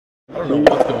I don't know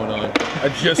what's going on. I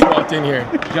just walked in here.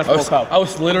 Just woke up. I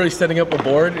was literally setting up a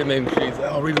board, and then she's like,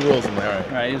 "I'll read the rules." I'm like, all right.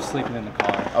 All right, you're sleeping in the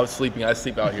car. I was sleeping. I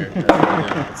sleep out here. That's what I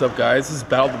do. What's up, guys? This is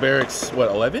Battle of the Berrics. What,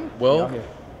 11? Well,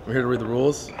 we're here to read the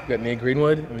rules. We got Nate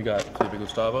Greenwood, and we got Felipe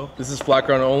Gustavo. This is flat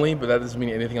ground only, but that doesn't mean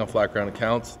anything on flat ground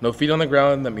counts. No feet on the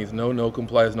ground. That means no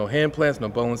complies, no hand plants, no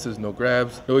bonuses, no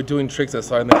grabs. No doing tricks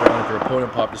outside the ground if your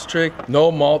opponent popped his trick.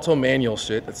 No multi manual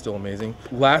shit. That's still amazing.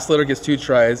 Last letter gets 2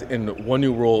 tries and 1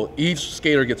 new rule. Each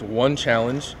skater gets 1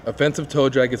 challenge. Offensive toe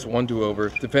drag gets 1 do-over.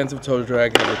 Defensive toe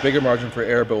drag has a bigger margin for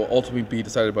error, but will ultimately be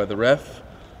decided by the ref.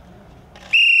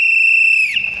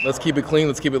 Let's keep it clean.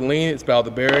 Let's keep it lean. It's Battle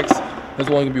of the Berrics. There's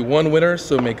only going to be 1 winner,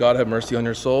 so may God have mercy on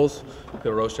your souls.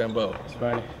 Go Rochambeau. It's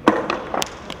Friday.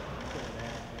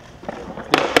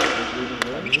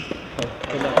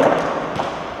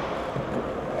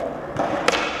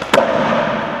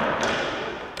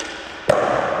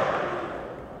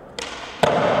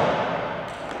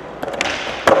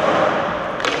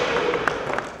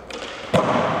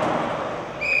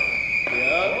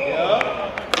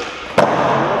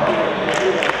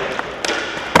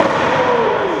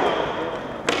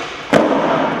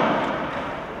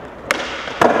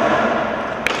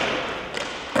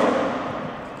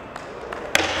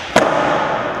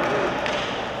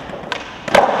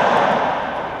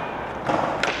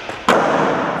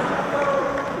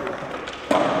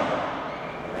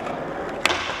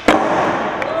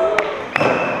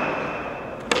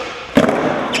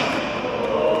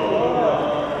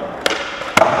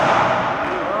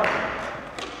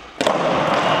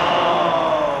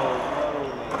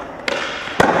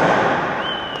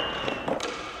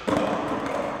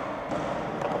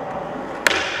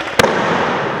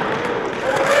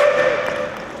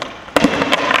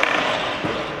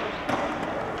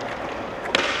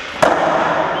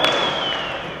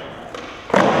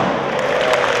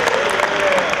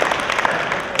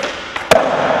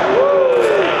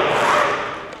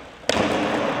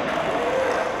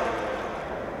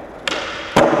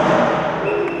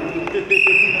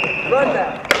 Run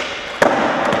that.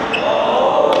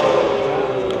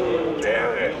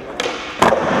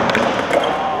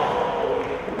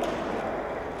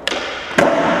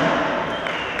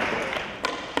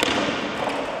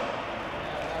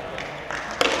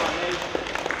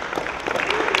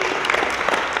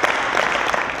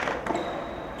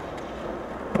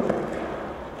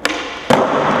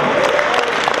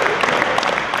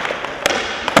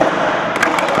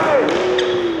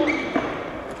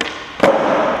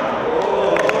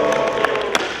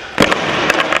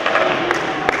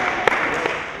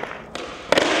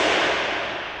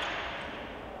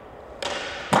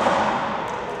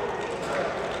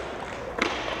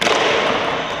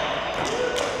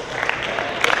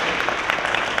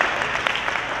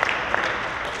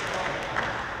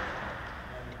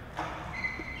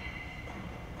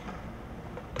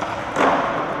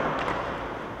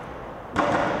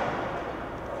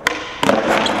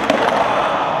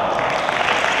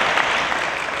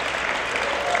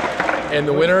 And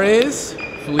the winner is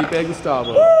Felipe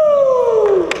Gustavo.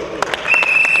 Woo!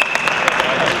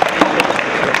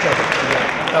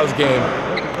 That was game.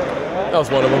 That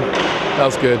was one of them. That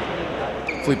was good.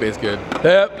 Felipe's good.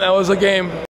 Yep, that was a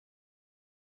game.